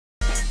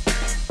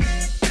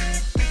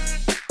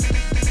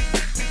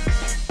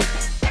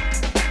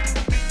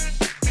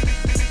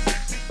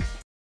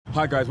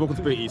Hi guys, welcome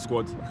to BAE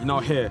Squad. You're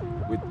now here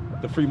with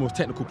the 3 most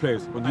technical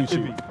players on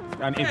YouTube.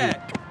 And Ibby.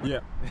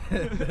 Yeah.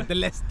 The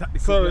less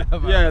technical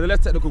player. Yeah, the less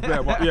technical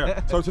player. But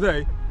yeah, so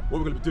today,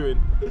 what we're going to be doing,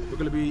 we're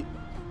going to be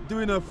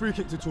doing a free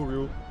kick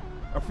tutorial,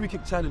 a free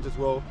kick challenge as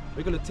well.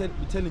 We're going to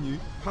be telling you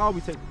how we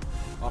take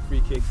our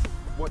free kicks,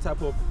 what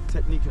type of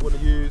technique you want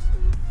to use,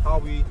 how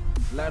we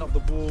line up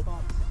the ball,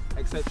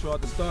 etc.,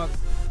 the stance.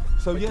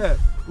 So yeah,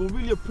 we'll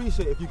really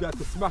appreciate if you guys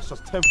could smash us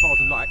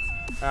 10,000 likes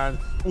and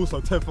also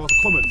 10,000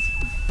 comments.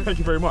 Thank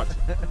you very much.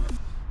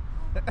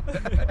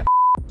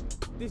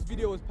 This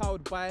video was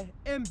powered by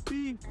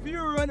MB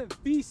Furon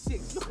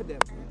V6. Look at them,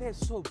 they're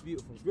so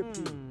beautiful. Look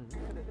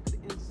at the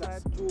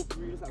inside,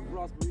 strawberry, it's like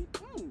raspberry.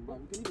 Bro,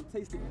 you can even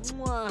taste it.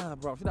 Mwah,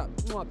 bro, see that?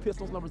 Pièce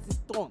la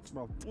résistance,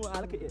 bro. Look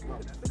at it, bro.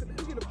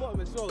 Look at the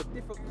bottom as well,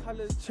 different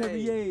colours.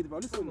 Cherryade, bro.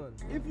 Listen, man.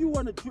 If you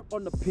want to drip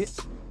on the pitch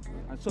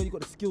and show you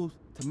got the skills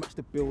to match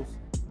the bills,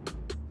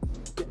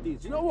 get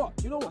these. You know what?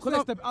 You know what? Wait,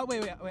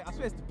 I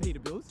swear it's to pay the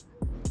bills.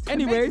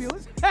 Anyways,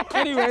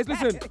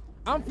 listen,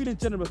 I'm feeling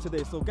generous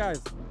today, so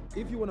guys,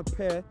 if you want a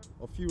pair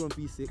of Furon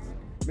V6,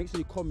 make sure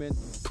you comment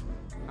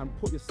and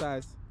put your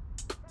size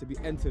to be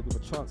entered with a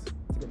chance to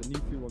get the new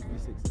Furon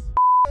V6s.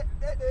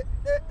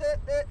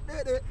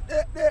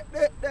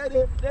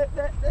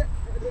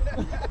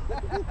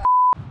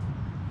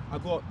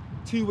 I've got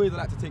 2 ways I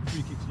like to take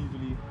free kicks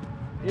usually.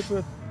 If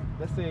we're,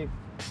 let's say,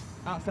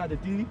 outside the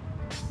D,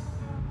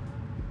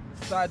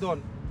 side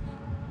on.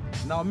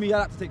 Now me, I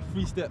like to take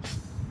 3 steps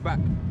back.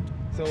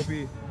 So it'll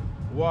be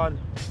 1,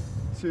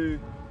 2,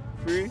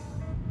 3.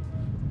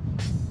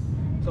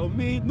 So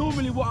me,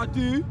 normally what I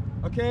do,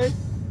 okay,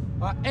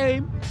 I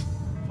aim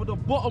for the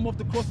bottom of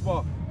the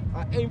crossbar.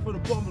 I aim for the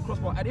bottom of the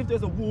crossbar, and if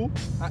there's a wall,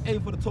 I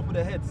aim for the top of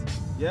the heads.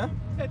 Yeah?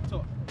 Head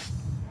top.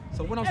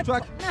 So when I'm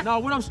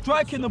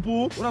striking the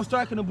ball,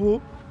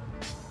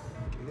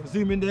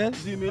 zoom in there,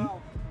 zoom in.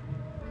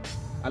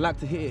 I like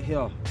to hit it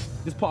here,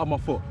 this part of my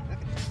foot.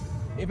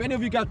 If any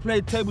of you guys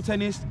played table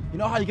tennis, you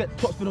know how you get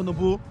topspin on the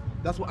ball?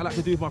 That's what I like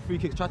to do with my free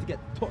kicks, try to get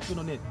topspin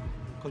on it.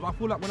 Because I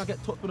feel like when I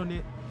get topspin on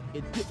it,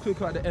 it dips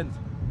quicker at the end.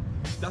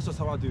 That's just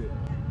how I do it.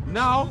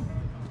 Now,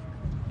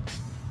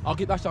 I'll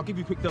give you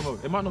a quick demo.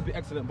 It might not be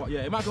excellent, but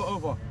yeah, it might go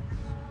over.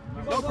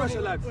 No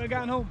pressure, lads. We're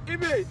going home.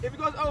 If it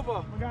goes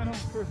over, we're going home.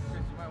 Chris, you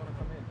might want to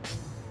come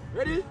in.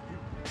 Ready?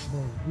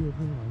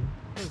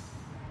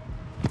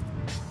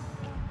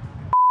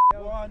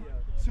 1,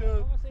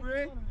 2,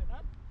 3.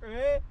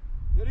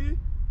 Ready?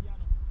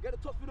 Get the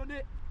top spin on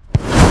it.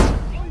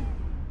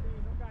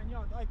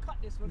 I cut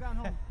this, we're going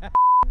home.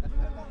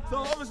 So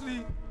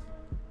obviously,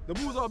 the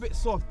balls are a bit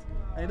soft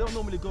and they don't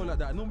normally go like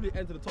that. I normally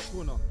enter the top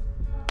corner.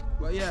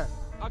 But yeah,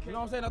 okay. You know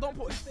what I'm saying? I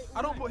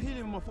don't put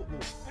helium in my football.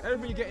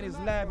 Everything you're getting is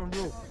live and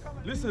real.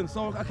 Listen,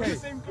 so okay.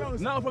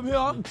 Now from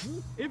here,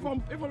 if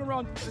I'm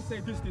around, let's say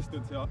this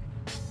distance here,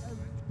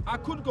 I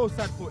could go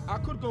side foot, I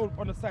could go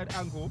on a side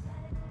angle,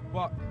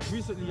 but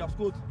recently I've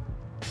scored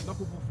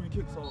knuckleball free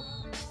kicks, so.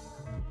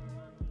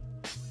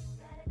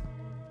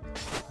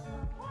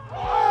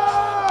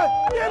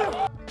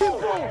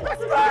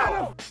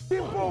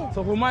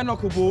 So for my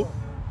knuckleball,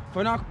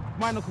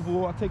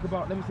 I take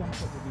about, let me see how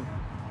much I do.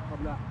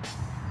 Probably like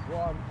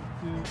 1,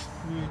 2,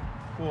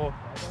 3, 4,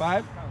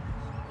 5.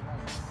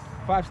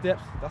 5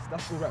 steps,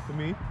 that's all right for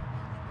me.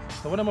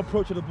 So when I'm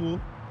approaching the ball,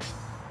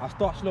 I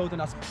start slow,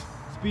 then I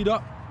speed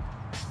up.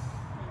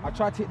 I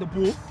try to hit the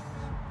ball.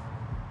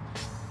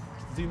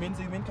 Zoom in,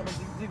 come on,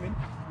 zoom in.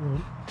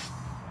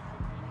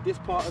 This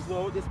part as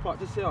well, this part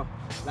just here.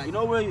 Like, you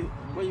know where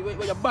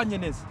your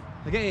bunion is?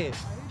 You get it?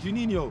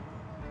 Juninho.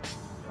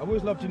 I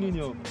always love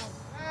Juninho.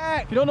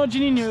 If you don't know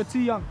Juninho, you're too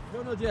young.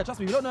 Yeah, trust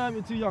me, you don't know him,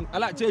 you're too young. I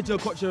like JJ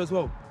Kocher as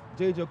well.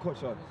 JJ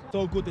Kocher.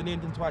 So good they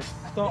named him twice.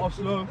 Start off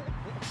slow.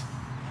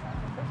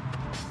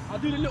 I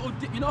do the little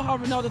dip, you know how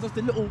Ronaldo does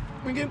the little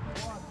bring him?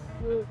 1,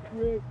 2,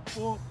 3,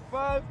 4,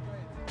 5.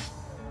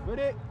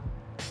 Ready?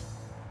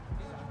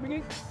 Bring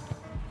it.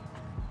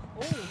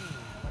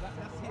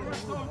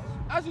 Oh,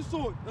 as you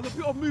saw, there's a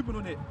bit of movement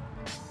on it.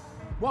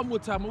 One more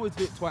time, always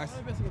do it twice.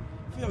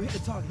 Theo, hit the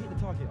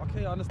target,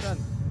 Okay, I understand.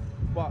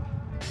 But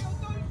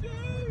I'm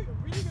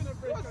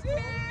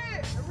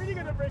really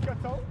gonna break a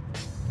toe.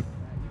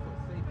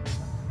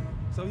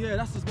 So yeah,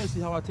 that's just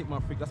basically how I take my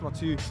free. That's my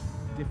 2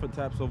 different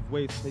types of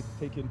ways to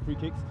taking free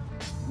kicks.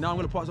 Now I'm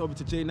gonna pass it over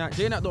to J-Nat.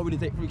 J-Nat don't really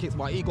take free kicks,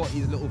 but he got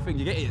his little thing,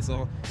 you get it?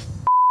 So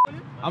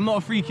I'm not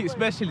a free kick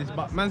specialist,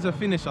 but man's a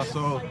finisher,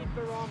 so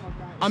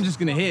I'm just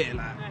gonna hit it.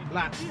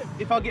 Like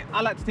if I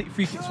like to take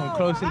free kicks from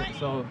close, innit?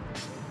 So,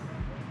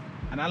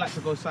 and I like to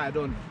go side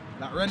on,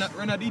 like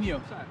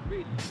Ronaldinho.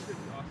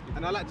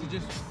 And I like to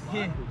just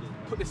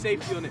put the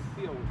safety on it.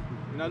 You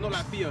know, not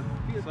like Theo.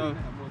 So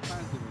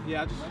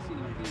yeah,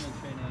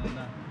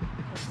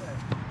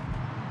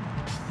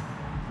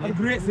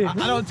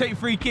 I don't take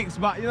free kicks,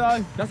 but you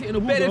know, that's it in the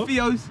better than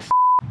Theo's.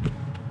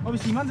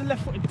 Obviously, man's a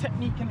left-footed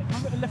technique, and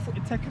I've got a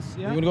left-footed techers.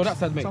 Yeah. You wanna go that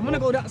side, mate? So I'm gonna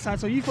go that side.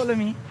 So you follow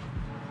me.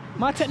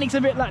 My technique's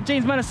a bit like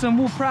James Madison,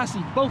 Will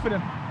Pricey, both of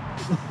them.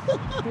 So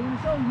you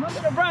show me. I'm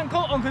gonna brown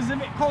coat on because it's a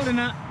bit cold in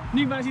that.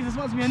 New Balance season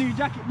sponsors me a new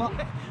jacket, but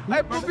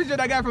Hey, bro, picture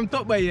that guy from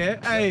Top Boy, yeah?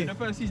 Hey, the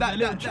first season, that a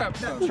little trap,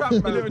 trap, that trap,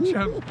 man. little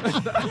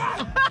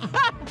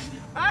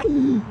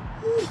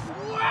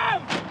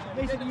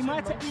basically,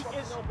 my technique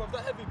is.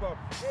 That heavy, bro.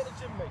 Get in the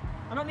gym, mate.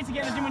 I don't need to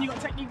get in the gym when you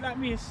got technique like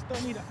me.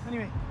 Don't need that.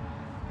 Anyway,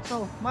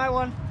 so my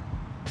one,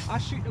 I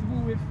shoot the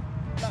ball with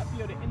that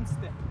feel the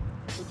instep.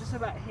 So just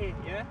about here,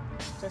 yeah.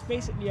 So it's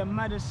basically a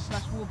Madders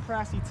 / Will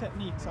Pricey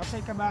technique. So I'll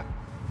take about.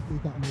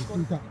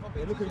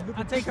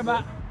 I take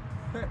about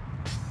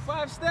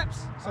 5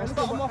 steps. So I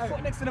start with my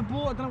foot next to the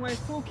ball. I don't know why he's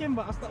talking,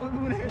 but I start with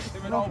my foot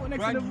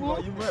next to the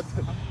ball.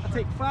 I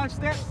take 5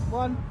 steps.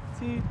 1,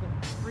 2,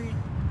 3,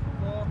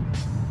 4,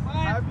 5.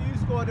 Have you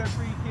scored a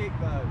free kick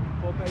though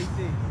for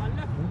Beatty? My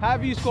left foot.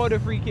 Have you scored a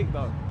free kick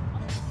though?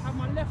 I have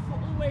my left foot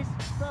always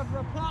further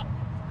apart.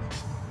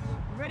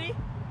 Ready?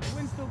 The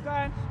wind's still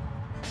going.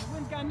 The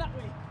wind's going that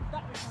way.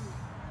 That way from me.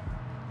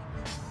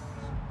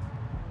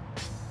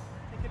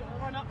 Take a little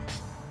run up.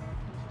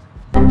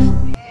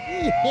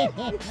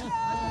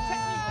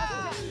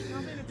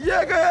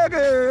 Yeah,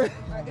 good.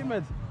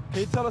 Image, can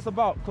you tell us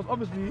about? Because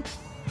obviously,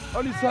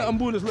 only certain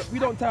ballers, look, we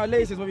don't tie our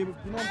laces when we, you know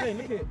what I'm saying?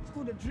 Look at it. It's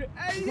called a drip.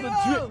 Hey, It's called a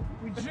drip.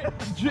 We drip.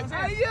 Drip.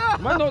 Hey, yo!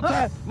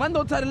 Man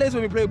don't tie the lace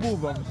when we play ball,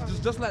 bro.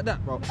 Just like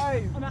that, bro.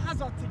 Hey, on a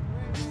hazard thing.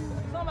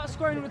 It's not about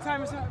scoring all the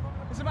time,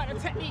 it's about the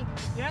technique,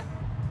 yeah?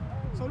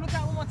 So look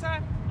at it one more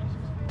time.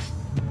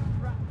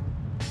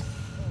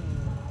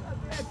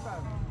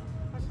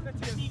 That's the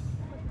technique.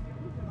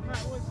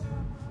 Right,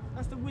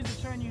 that's the wizard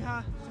showing you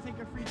how to take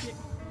a free kick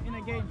in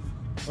a game.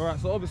 All right,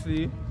 so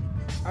obviously,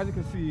 as you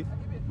can see,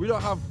 we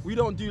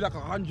don't do like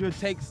 100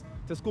 takes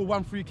to score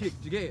 1 free kick.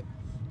 Do you get it?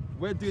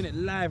 We're doing it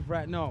live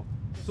right now.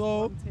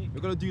 So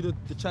we're gonna do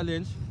the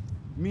challenge.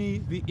 Me,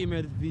 v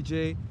Imed,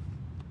 VJ.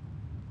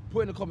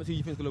 Put in the comments who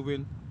you think is gonna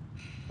win.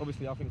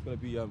 Obviously, I think it's gonna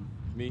be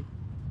me.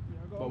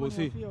 Yeah, But we'll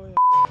see. Feel, yeah.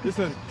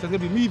 Listen, so it's gonna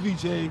be me,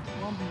 VJ.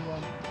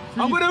 1v1.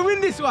 I'm gonna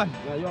win this one.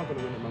 Yeah, you are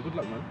gonna win it, man. Good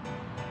luck, man.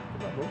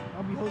 Good luck, bro.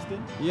 I'll be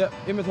hosting. Yep,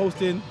 Imed's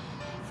hosting.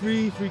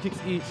 3 free kicks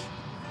each.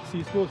 See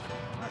who scores.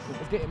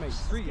 Let's get it, mate.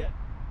 3, yeah?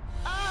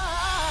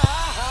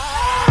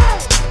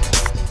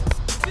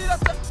 See, let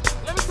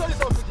me tell you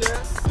something, yeah?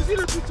 You see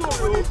the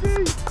tutorial?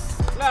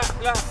 Like,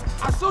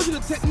 I showed you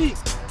the technique,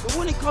 but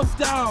when it comes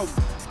down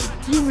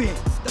to do it,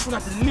 that's when I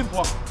have to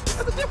deliver.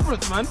 There's a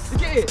difference, man. You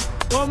get it?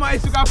 Go on my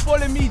Instagram,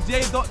 follow me,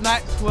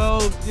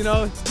 j.night12, you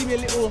know, give me a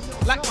little,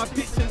 like my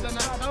pictures and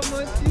that. Come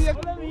on, see ya.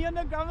 Follow me on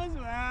the gram as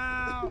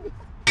well.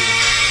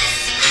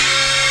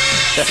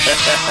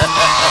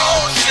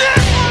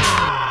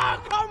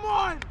 Come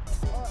on!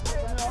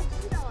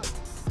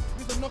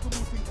 This is a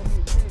knockable thing for me.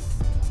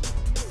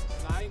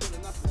 Nah, I ain't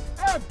gonna nothing.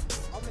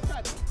 I'm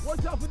excited.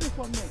 Watch out for this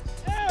one, mate.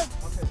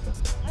 Okay.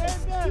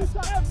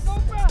 Go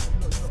back.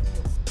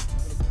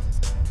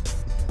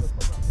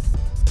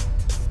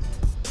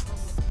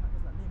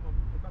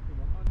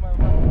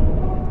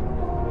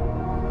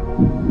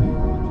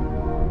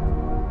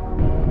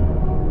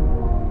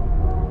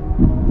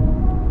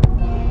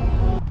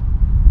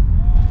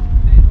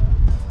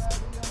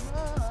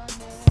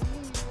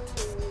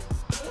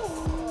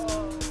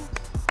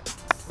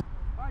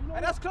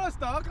 That's close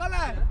though, I can't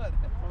lie.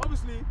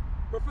 Obviously,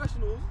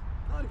 professionals,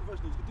 not only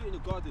professionals, you can do it in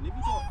your garden. If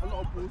you got a lot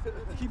of balls,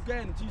 keep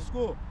going until you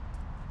score.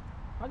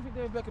 How do you think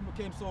David Beckham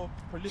became so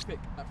prolific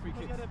at free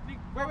kicks?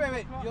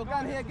 Wait, you're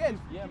going here again?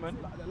 Yeah, man.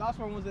 The last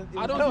one was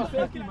I don't do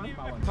safety, man.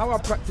 How I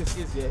practice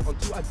is, yeah,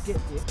 until I get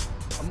it,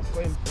 I'm not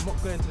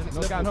going to the next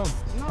level. going home?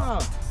 Nah.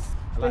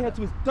 Stay here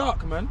till it's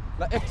dark, man.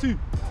 Like F2.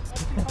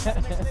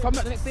 Come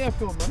back the next day and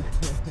film, man.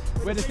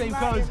 We're the same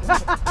clothes.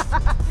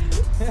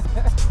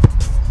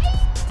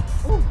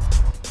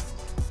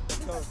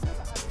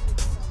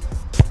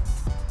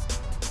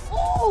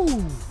 Oh!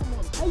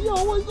 Hey yo,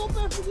 what you got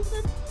there for this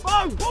thing?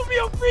 Bro, put me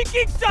on free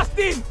kicks,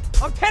 Justin!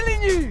 I'm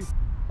telling you!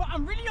 But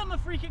I'm really on the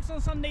free kicks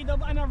on Sunday though,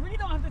 and I really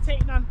don't have to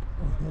take none.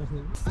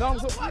 No,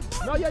 okay,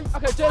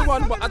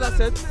 J1, but as I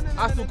said,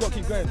 I still got to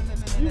keep going.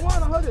 You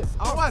won, I heard it.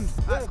 I won.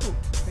 Yeah, cool.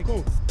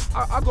 Cool.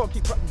 I got to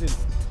keep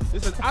practicing.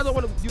 Listen, I don't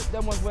want to do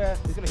them ones where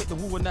it's going to hit the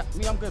wall and that.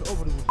 Me, I'm going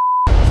over the wall.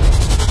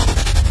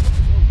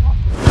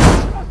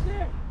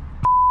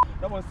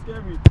 That one's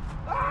scary.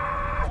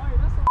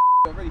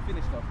 Already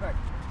finished though, fact.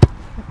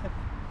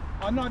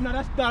 Oh no,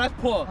 that's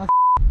poor.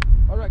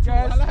 Alright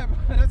guys,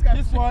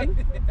 this one,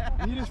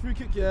 you need this free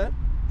kick, yeah?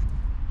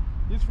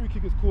 This free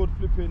kick is called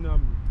flipping, no,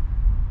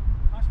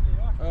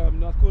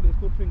 it's called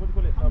thing, what do you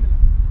call it?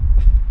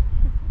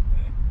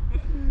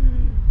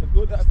 It's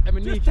called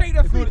M&A. Just take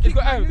the free kick,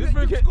 man. This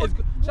free kick is,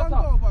 shut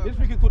up. This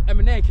free kick is called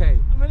M&A-K.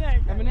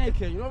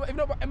 M&A-K, you know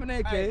about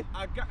M&A-K?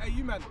 Hey,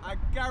 you man, I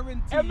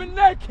guarantee.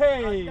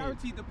 M&A-K! I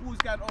guarantee the ball's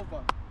going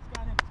over.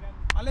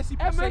 Unless you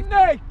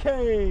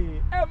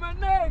M&A-K!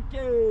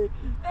 M&A-K!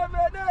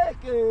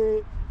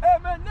 M&A-K!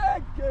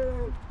 M&A-K!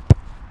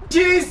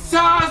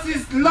 Jesus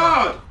is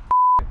Lord!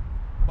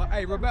 But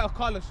hey, Roberto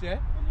Carlos, yeah?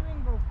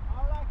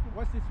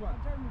 What's this one?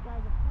 Jeremy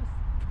guys are puss.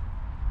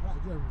 I like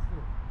Jeremy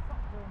still.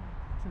 Fuck Jeremy.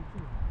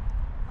 True.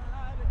 I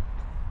like it.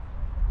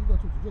 You got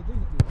to talk to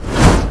Jeremy.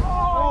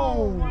 Oh!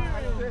 Whoa.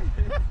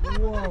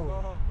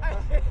 Whoa.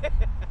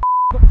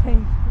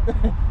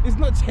 It's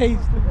not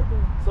changed.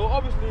 So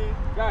obviously,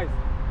 guys,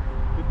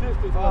 the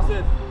distance, as I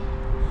said,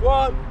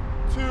 1,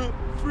 2,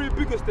 3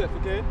 bigger steps,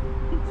 okay?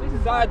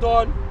 Side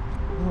on,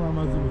 What am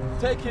I doing?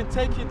 taking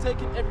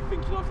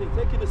everything, you know what I'm saying?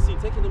 Taking the seat,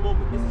 taking the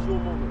moment. This is your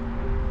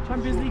moment.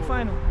 Champions League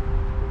final.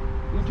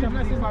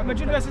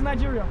 Madrid versus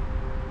Nigeria.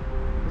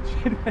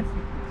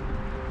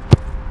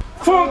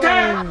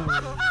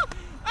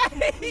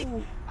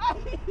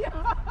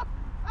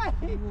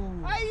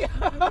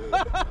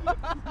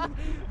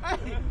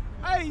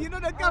 Hey, you know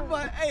the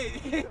gaffer,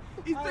 hey,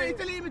 he's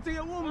telling me to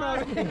get warm now.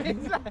 We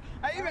should do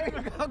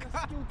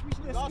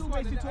a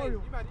skill-based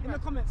tutorial. In the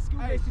comments,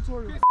 skill-based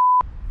tutorial.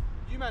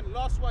 You man,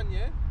 last one,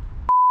 yeah?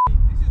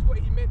 This is what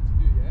he meant to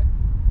do, yeah?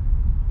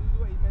 This is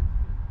what he meant to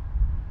do.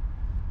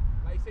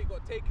 Like you say, you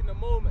got to take in the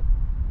moment.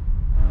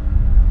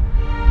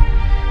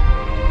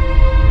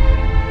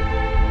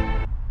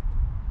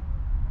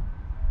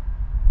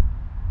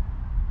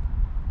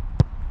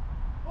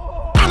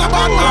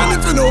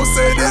 If you don't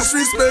say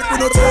disrespect, we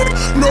don't take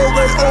no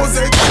way,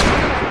 Jose.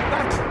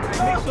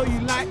 Make sure you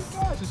like,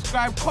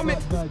 subscribe, comment.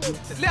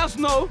 Let us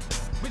know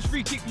which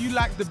free kick you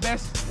like the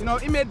best. You know,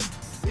 Imed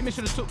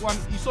should have took one.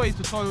 You saw his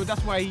tutorial,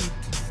 that's why he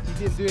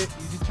didn't do it.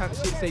 He just trying to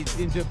say he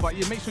didn't do it. But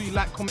yeah, make sure you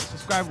like, comment,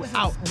 subscribe. We're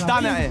out.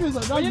 Done at it. You're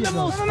the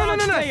most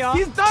No.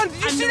 He's done.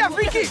 Did you see that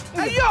free kick?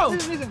 Hey, yo.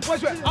 Wait.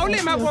 I'll let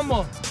him have one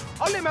more.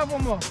 Are you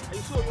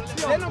sure?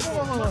 Let him have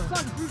one more. Look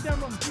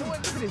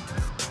at this.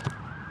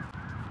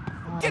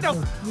 Get the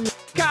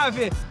f out of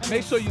here.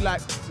 Make sure you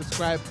like,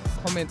 subscribe,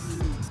 comment,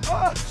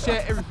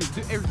 share everything,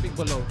 do everything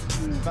below.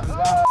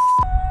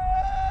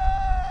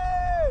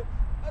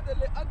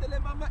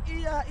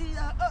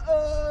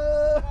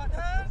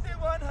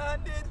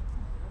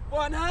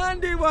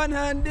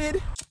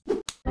 One-handed.